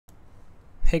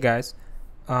Hey guys,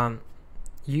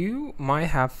 you might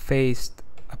have faced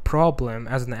a problem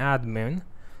as an admin,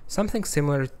 something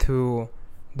similar to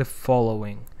the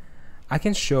following. I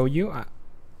can show you.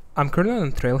 I'm currently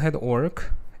on Trailhead.org,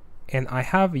 and I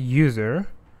have a user,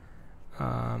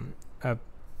 a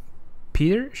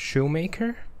Peter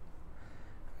Shoemaker,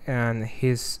 and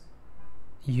his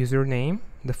username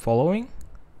the following.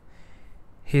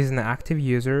 He's an active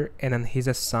user, and then he's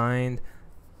assigned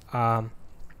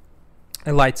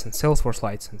a license, Salesforce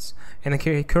license, and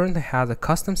he currently has a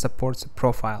custom supports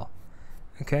profile.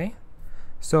 Okay,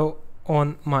 so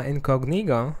on my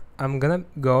incognito, I'm gonna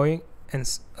go and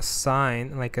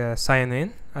sign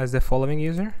in as the following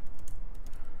user,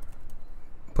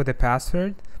 put a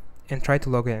password, and try to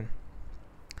log in.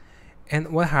 And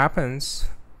what happens?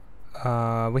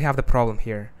 We have the problem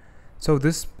here. So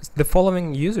the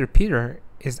following user, Peter,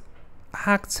 is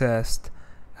accessed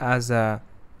as a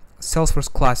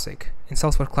Salesforce Classic in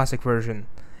Salesforce Classic version,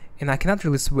 and I cannot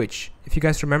really switch. If you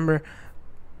guys remember,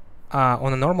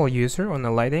 on a normal user on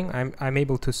the Lightning, I'm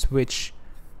able to switch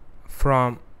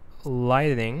from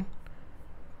Lightning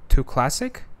to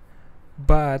Classic,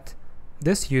 but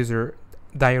this user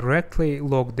directly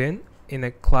logged in a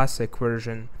Classic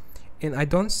version, and I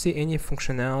don't see any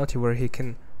functionality where he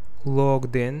can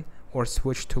log in or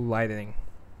switch to Lightning.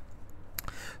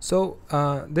 So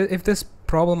if this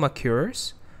problem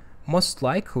occurs, most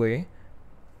likely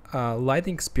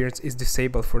Lightning experience is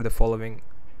disabled for the following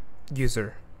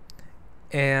user,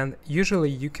 and usually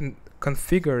you can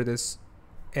configure this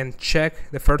and check.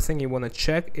 The first thing you want to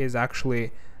check is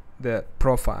actually the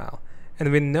profile,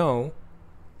 and we know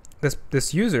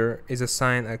this user is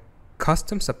assigned a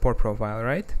custom support profile,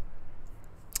 right?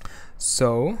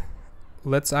 So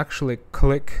let's actually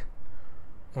click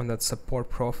on that support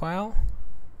profile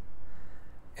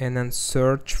and then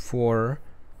search for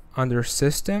under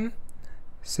system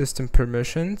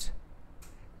permissions,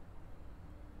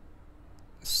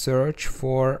 search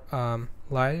for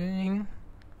Lightning.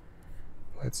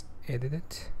 Let's edit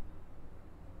it.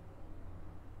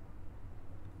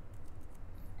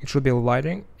 It should be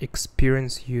Lightning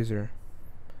experience user,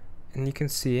 and you can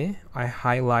see I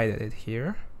highlighted it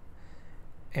here,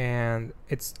 and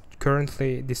it's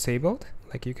currently disabled.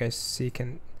 Like you guys see,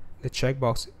 the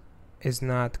checkbox is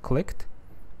not clicked,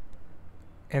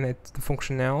 and it's the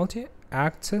functionality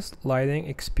access Lightning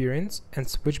experience and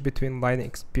switch between Lightning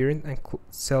experience and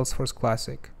Salesforce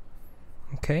Classic.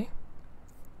 Okay,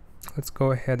 let's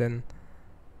go ahead and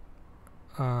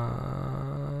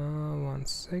one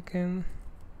second.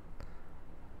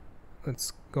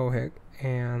 Let's go ahead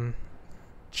and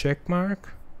check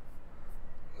mark.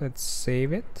 Let's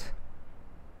save it.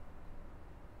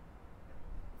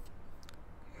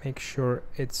 Make sure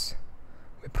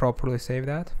we properly save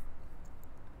that.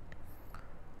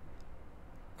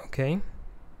 Okay,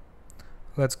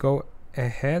 let's go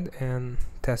ahead and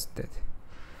test it.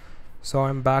 So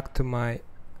I'm back to my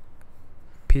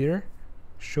Peter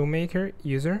Shoemaker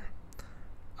user.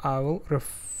 I will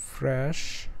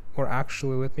refresh, or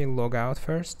actually let me log out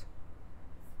first.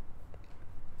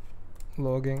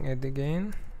 Logging it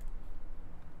again,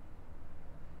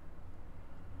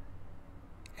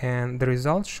 and the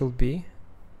result should be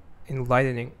in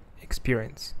Lightning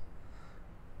experience.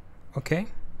 Okay,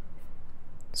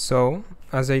 so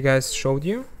as I guys showed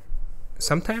you,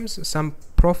 sometimes some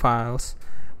profiles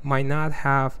might not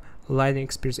have Lightning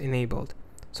experience enabled,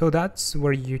 so that's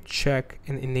where you check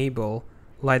and enable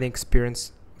Lightning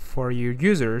experience for your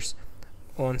users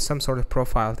on some sort of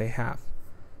profile they have.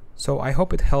 So I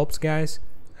hope it helps, guys.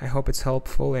 I hope it's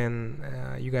helpful, and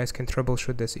you guys can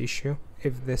troubleshoot this issue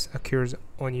if this occurs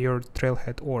on your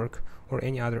Trailhead org or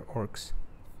any other orgs.